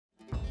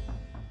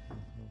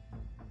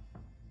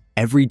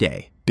Every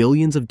day,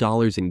 billions of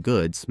dollars in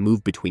goods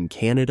move between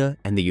Canada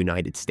and the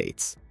United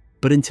States.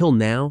 But until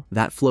now,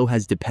 that flow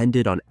has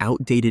depended on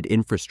outdated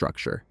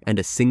infrastructure and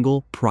a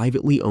single,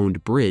 privately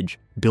owned bridge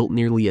built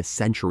nearly a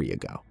century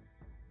ago.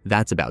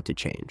 That's about to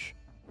change.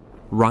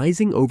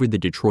 Rising over the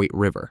Detroit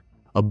River,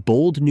 a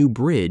bold new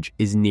bridge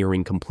is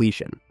nearing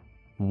completion.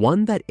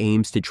 One that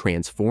aims to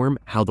transform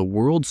how the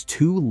world's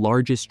two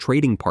largest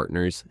trading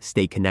partners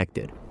stay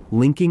connected.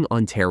 Linking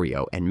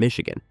Ontario and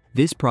Michigan,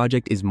 this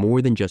project is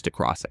more than just a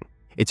crossing.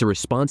 It's a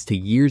response to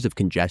years of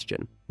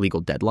congestion,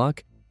 legal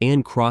deadlock,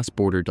 and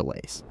cross-border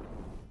delays.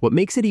 What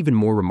makes it even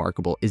more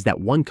remarkable is that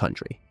one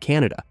country,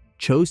 Canada,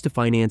 chose to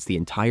finance the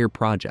entire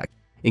project,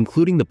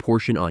 including the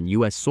portion on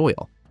U.S.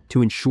 soil,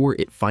 to ensure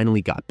it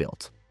finally got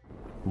built.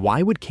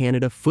 Why would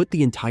Canada foot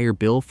the entire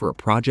bill for a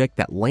project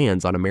that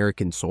lands on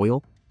American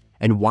soil?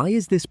 And why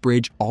is this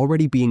bridge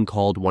already being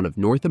called one of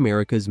North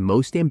America's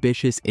most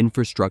ambitious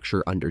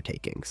infrastructure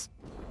undertakings?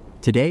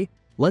 Today,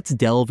 let's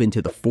delve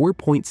into the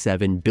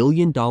 $4.7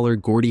 billion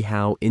Gordie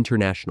Howe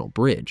International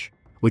Bridge,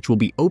 which will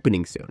be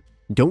opening soon.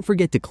 Don't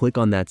forget to click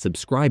on that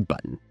subscribe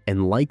button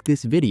and like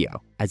this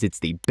video, as it's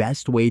the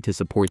best way to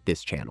support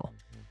this channel.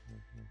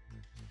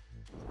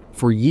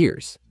 For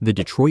years, the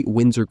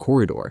Detroit-Windsor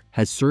corridor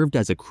has served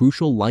as a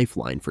crucial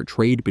lifeline for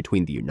trade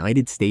between the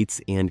United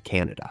States and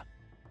Canada.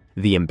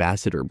 The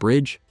Ambassador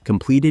Bridge,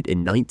 completed in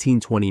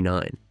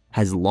 1929,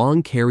 has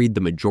long carried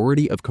the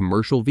majority of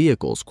commercial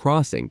vehicles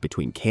crossing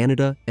between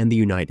Canada and the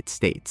United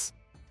States,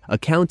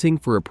 accounting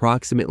for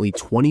approximately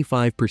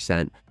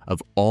 25%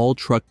 of all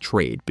truck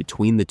trade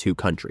between the two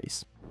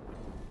countries.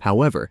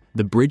 However,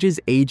 the bridge's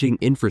aging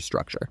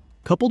infrastructure,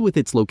 coupled with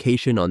its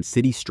location on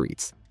city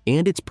streets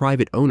and its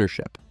private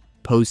ownership,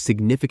 pose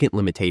significant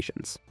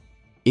limitations.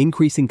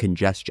 Increasing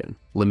congestion,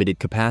 limited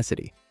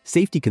capacity,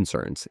 safety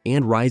concerns,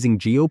 and rising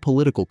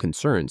geopolitical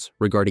concerns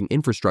regarding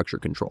infrastructure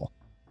control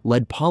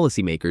led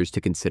policymakers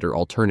to consider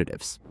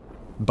alternatives.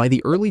 By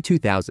the early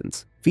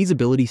 2000s,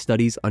 feasibility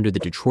studies under the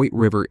Detroit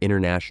River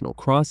International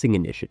Crossing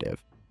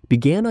Initiative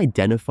began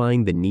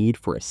identifying the need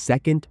for a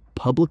second,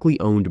 publicly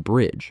owned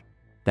bridge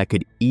that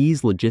could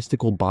ease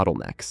logistical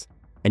bottlenecks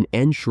and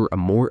ensure a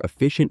more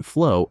efficient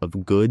flow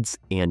of goods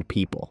and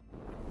people.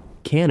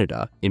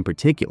 Canada, in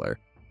particular,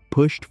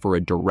 pushed for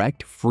a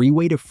direct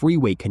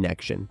freeway-to-freeway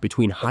connection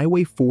between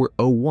Highway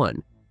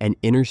 401 and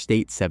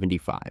Interstate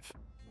 75.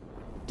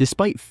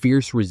 Despite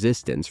fierce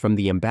resistance from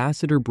the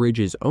Ambassador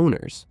Bridge's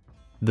owners,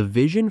 the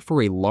vision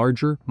for a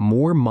larger,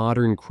 more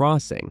modern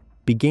crossing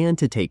began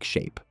to take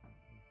shape,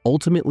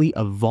 ultimately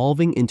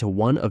evolving into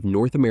one of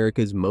North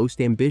America's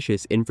most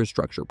ambitious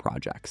infrastructure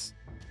projects.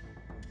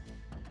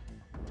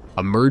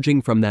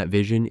 Emerging from that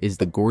vision is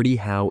the Gordie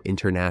Howe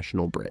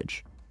International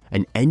Bridge,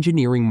 an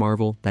engineering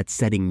marvel that's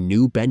setting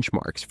new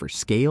benchmarks for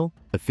scale,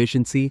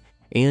 efficiency,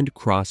 and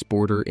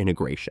cross-border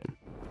integration.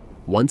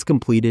 Once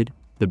completed,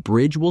 the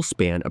bridge will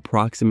span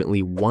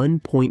approximately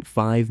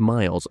 1.5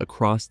 miles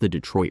across the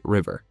Detroit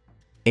River,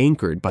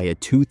 anchored by a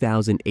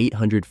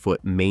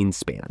 2,800-foot main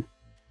span,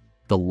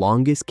 the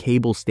longest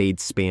cable-stayed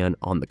span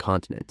on the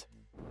continent.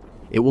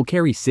 It will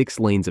carry 6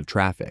 lanes of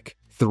traffic,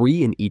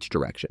 3 in each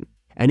direction,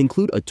 and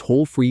include a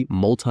toll-free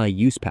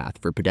multi-use path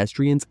for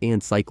pedestrians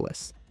and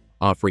cyclists,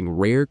 offering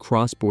rare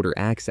cross-border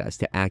access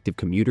to active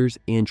commuters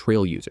and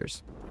trail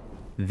users.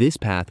 This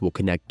path will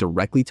connect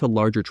directly to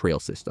larger trail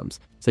systems,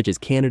 such as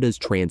Canada's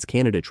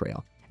Trans-Canada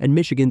Trail and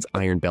Michigan's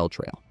Iron Bell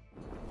Trail.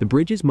 The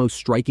bridge's most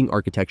striking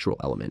architectural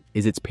element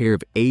is its pair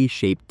of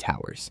A-shaped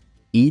towers,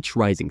 each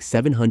rising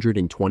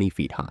 720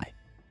 feet high.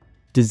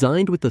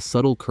 Designed with a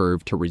subtle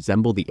curve to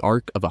resemble the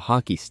arc of a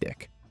hockey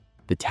stick,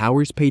 the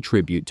towers pay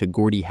tribute to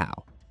Gordie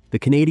Howe, the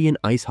Canadian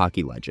ice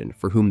hockey legend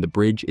for whom the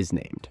bridge is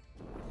named.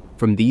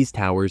 From these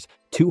towers,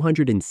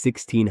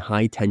 216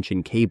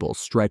 high-tension cables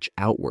stretch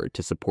outward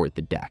to support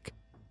the deck,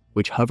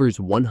 which hovers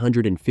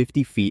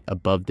 150 feet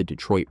above the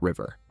Detroit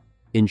River,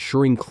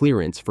 ensuring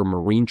clearance for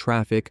marine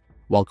traffic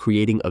while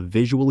creating a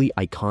visually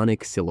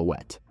iconic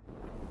silhouette.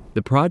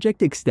 The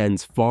project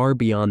extends far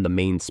beyond the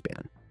main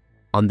span.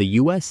 On the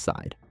U.S.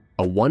 side,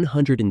 a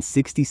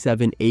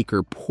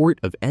 167-acre port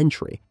of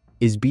entry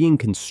is being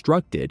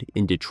constructed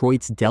in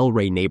Detroit's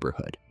Delray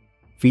neighborhood,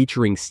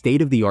 featuring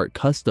state-of-the-art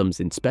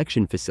customs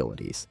inspection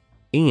facilities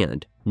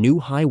and new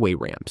highway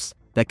ramps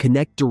that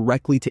connect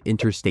directly to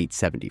Interstate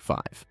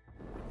 75.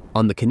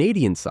 On the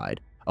Canadian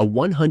side, a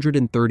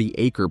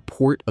 130-acre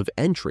port of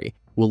entry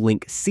will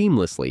link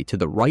seamlessly to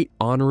the Right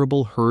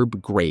Honorable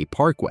Herb Gray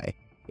Parkway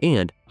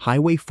and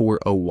Highway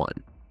 401,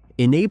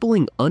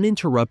 enabling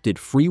uninterrupted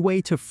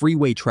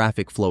freeway-to-freeway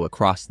traffic flow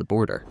across the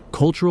border.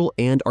 Cultural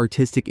and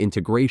artistic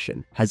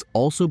integration has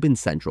also been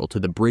central to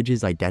the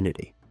bridge's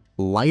identity.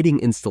 Lighting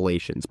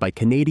installations by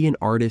Canadian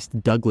artist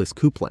Douglas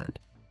Coupland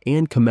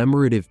and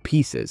commemorative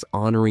pieces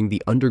honoring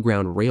the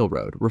Underground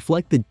Railroad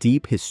reflect the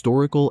deep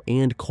historical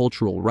and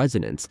cultural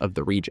resonance of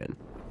the region.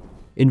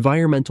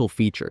 Environmental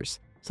features,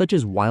 such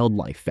as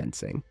wildlife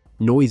fencing,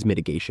 noise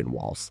mitigation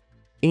walls,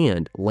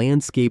 and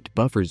landscaped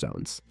buffer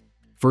zones,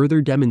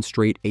 further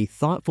demonstrate a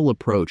thoughtful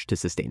approach to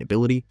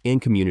sustainability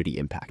and community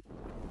impact.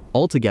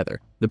 Altogether,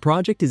 The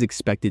project is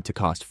expected to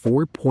cost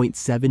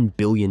 $4.7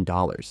 billion,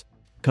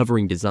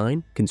 covering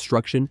design,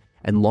 construction,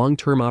 and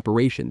long-term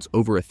operations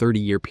over a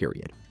 30-year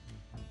period.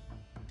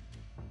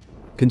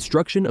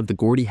 Construction of the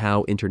Gordie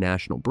Howe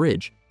International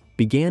Bridge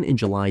began in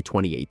July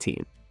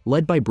 2018,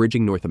 led by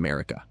Bridging North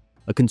America,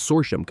 a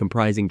consortium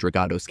comprising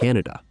Dragados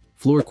Canada,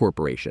 Fluor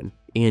Corporation,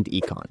 and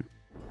Econ.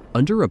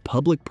 Under a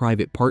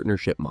public-private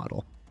partnership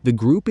model, the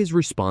group is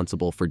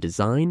responsible for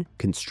design,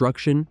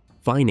 construction,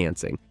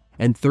 financing,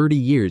 and 30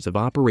 years of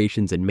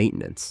operations and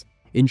maintenance,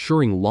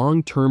 ensuring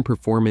long-term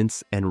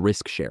performance and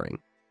risk-sharing.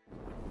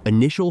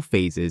 Initial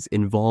phases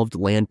involved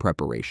land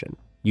preparation,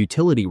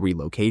 utility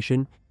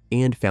relocation,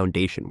 and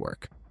foundation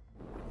work.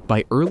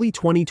 By early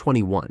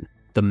 2021,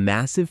 the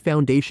massive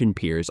foundation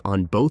piers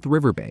on both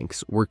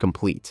riverbanks were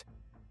complete,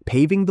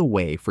 paving the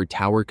way for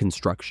tower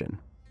construction.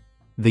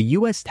 The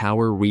U.S.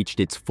 tower reached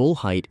its full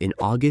height in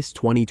August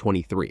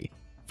 2023,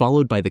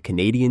 followed by the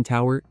Canadian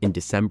tower in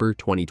December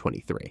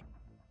 2023.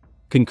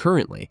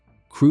 Concurrently,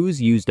 crews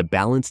used a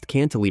balanced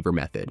cantilever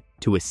method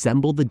to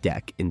assemble the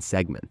deck in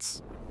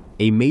segments.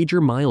 A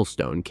major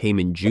milestone came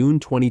in June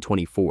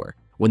 2024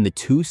 when the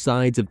two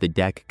sides of the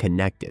deck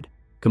connected,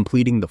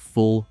 completing the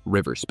full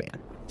river span.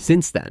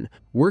 Since then,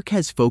 work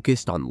has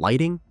focused on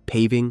lighting,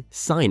 paving,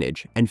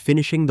 signage, and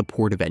finishing the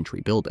port of entry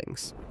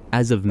buildings.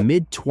 As of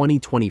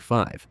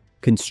mid-2025,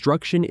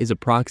 construction is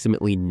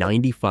approximately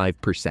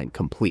 95%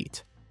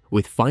 complete,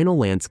 with final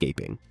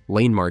landscaping,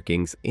 lane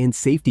markings, and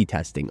safety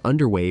testing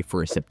underway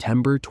for a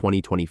September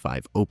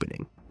 2025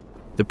 opening.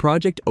 The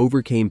project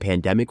overcame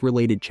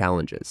pandemic-related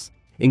challenges,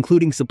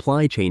 including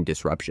supply chain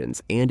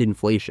disruptions and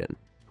inflation,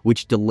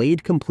 which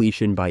delayed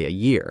completion by a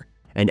year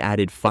and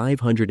added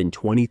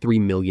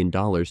 $523 million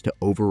to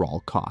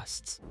overall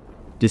costs.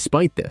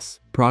 Despite this,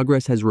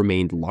 progress has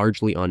remained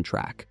largely on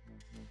track.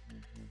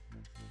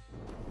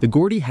 The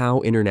Gordie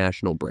Howe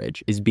International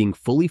Bridge is being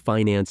fully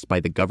financed by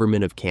the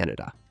Government of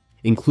Canada,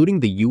 including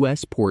the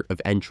U.S. port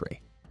of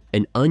entry,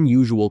 an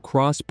unusual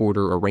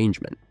cross-border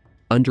arrangement.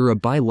 Under a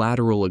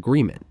bilateral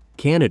agreement,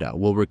 Canada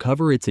will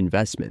recover its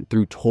investment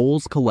through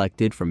tolls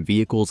collected from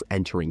vehicles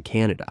entering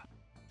Canada,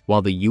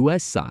 while the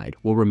U.S. side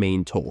will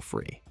remain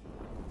toll-free.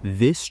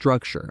 This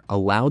structure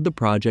allowed the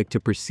project to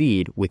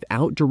proceed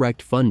without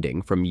direct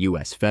funding from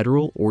U.S.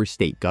 federal or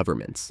state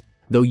governments,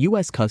 though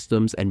U.S.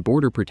 Customs and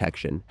Border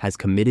Protection has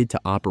committed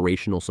to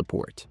operational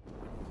support.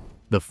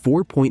 The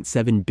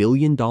 $4.7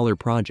 billion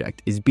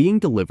project is being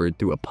delivered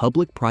through a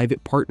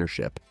public-private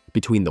partnership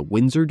between the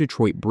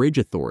Windsor-Detroit Bridge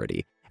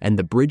Authority and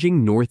the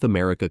Bridging North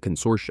America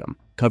Consortium,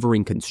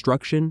 covering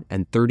construction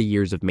and 30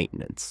 years of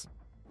maintenance.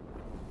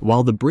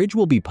 While the bridge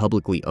will be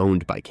publicly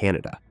owned by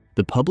Canada,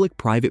 the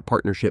public-private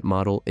partnership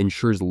model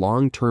ensures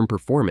long-term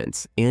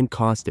performance and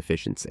cost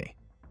efficiency.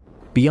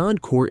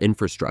 Beyond core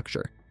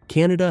infrastructure,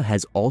 Canada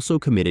has also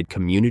committed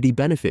community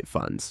benefit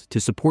funds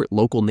to support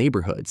local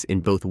neighborhoods in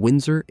both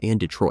Windsor and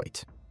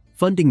Detroit,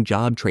 funding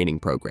job training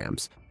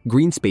programs,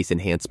 green space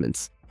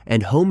enhancements,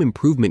 and home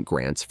improvement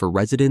grants for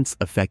residents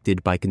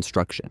affected by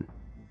construction.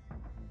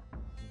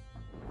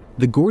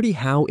 The Gordie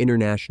Howe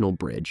International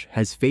Bridge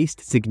has faced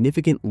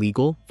significant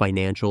legal,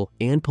 financial,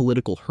 and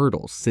political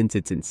hurdles since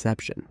its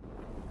inception.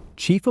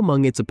 Chief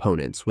among its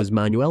opponents was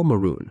Manuel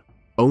Maroon,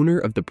 owner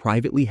of the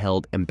privately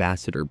held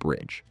Ambassador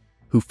Bridge,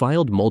 who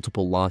filed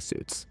multiple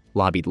lawsuits,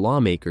 lobbied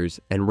lawmakers,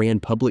 and ran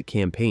public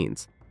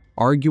campaigns,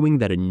 arguing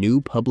that a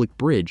new public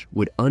bridge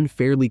would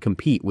unfairly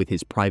compete with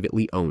his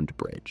privately owned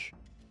bridge.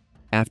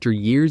 After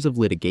years of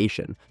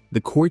litigation,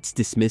 the courts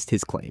dismissed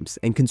his claims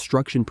and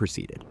construction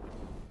proceeded.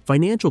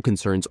 Financial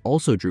concerns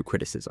also drew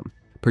criticism,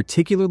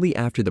 particularly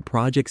after the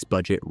project's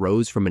budget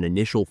rose from an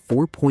initial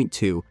 $4.2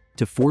 to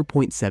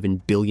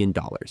 $4.7 billion,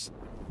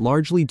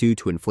 largely due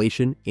to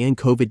inflation and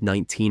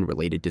COVID-19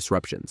 related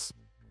disruptions.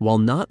 While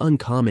not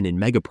uncommon in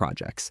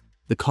megaprojects,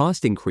 the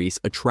cost increase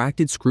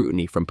attracted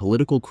scrutiny from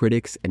political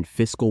critics and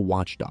fiscal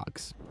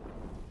watchdogs.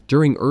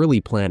 During early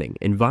planning,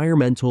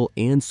 environmental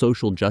and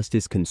social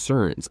justice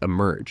concerns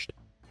emerged,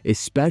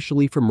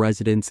 especially from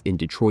residents in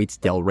Detroit's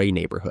Delray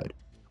neighborhood,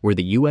 where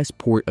the U.S.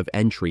 port of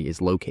entry is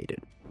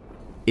located.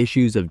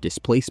 Issues of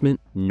displacement,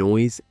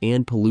 noise,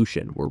 and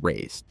pollution were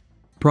raised,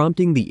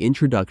 prompting the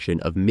introduction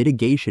of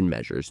mitigation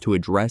measures to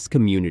address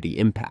community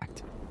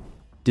impact.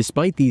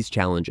 Despite these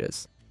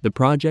challenges, the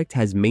project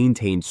has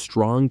maintained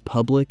strong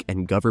public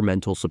and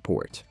governmental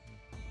support.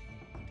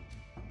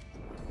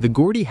 The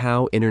Gordie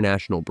Howe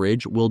International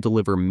Bridge will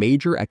deliver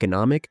major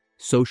economic,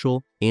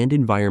 social, and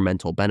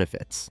environmental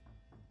benefits.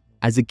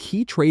 As a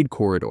key trade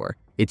corridor,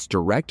 its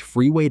direct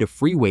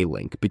freeway-to-freeway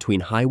link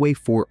between Highway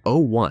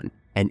 401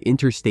 and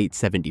Interstate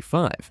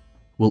 75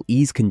 will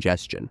ease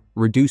congestion,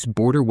 reduce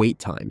border wait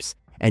times,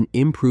 and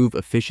improve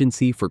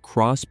efficiency for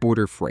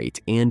cross-border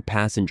freight and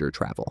passenger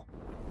travel.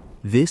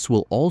 This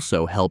will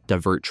also help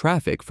divert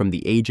traffic from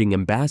the aging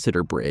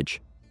Ambassador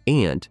Bridge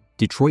and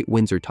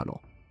Detroit-Windsor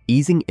Tunnel,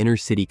 easing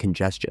inner-city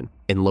congestion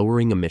and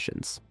lowering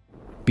emissions.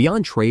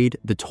 Beyond trade,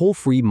 the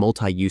toll-free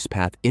multi-use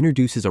path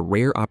introduces a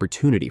rare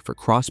opportunity for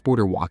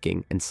cross-border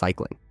walking and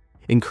cycling,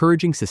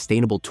 encouraging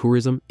sustainable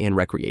tourism and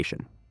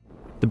recreation.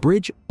 The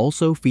bridge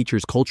also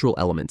features cultural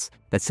elements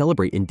that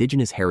celebrate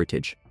indigenous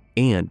heritage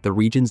and the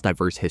region's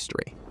diverse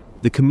history.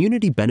 The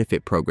community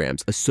benefit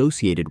programs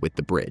associated with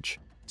the bridge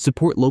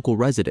support local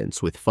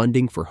residents with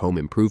funding for home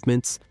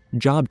improvements,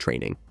 job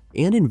training,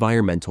 and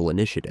environmental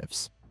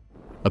initiatives.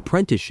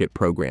 Apprenticeship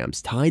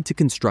programs tied to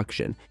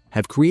construction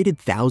have created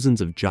thousands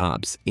of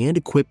jobs and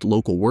equipped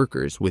local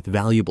workers with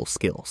valuable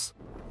skills.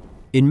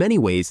 In many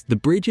ways, the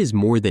bridge is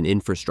more than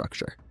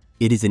infrastructure.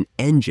 It is an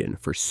engine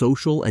for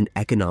social and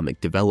economic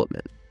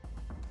development.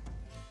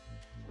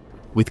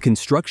 With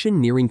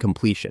construction nearing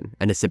completion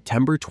and a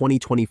September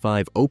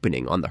 2025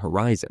 opening on the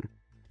horizon,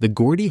 the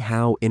Gordie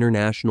Howe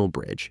International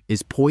Bridge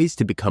is poised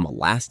to become a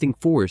lasting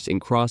force in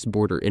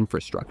cross-border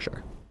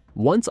infrastructure.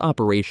 Once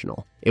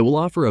operational, it will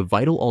offer a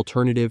vital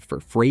alternative for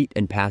freight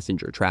and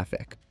passenger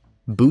traffic,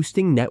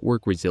 boosting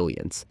network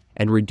resilience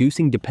and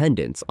reducing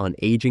dependence on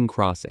aging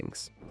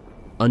crossings.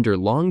 Under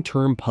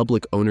long-term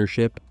public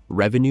ownership,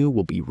 revenue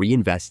will be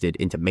reinvested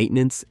into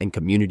maintenance and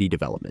community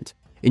development,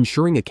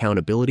 ensuring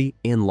accountability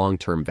and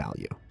long-term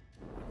value.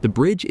 The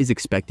bridge is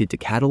expected to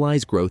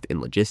catalyze growth in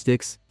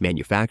logistics,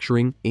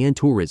 manufacturing, and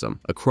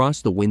tourism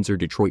across the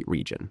Windsor-Detroit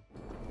region.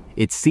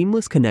 Its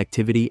seamless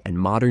connectivity and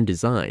modern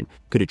design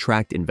could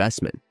attract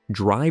investment,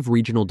 drive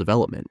regional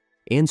development,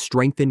 and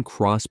strengthen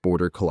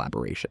cross-border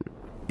collaboration.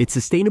 Its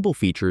sustainable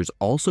features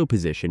also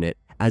position it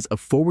as a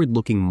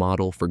forward-looking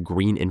model for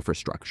green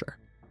infrastructure.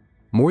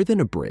 More than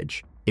a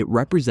bridge, it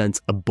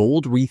represents a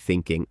bold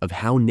rethinking of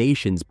how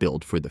nations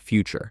build for the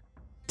future,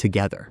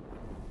 together.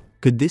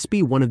 Could this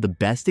be one of the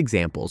best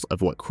examples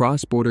of what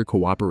cross-border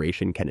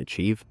cooperation can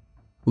achieve?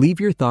 Leave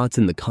your thoughts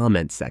in the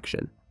comments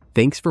section.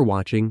 Thanks for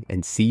watching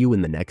and see you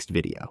in the next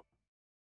video.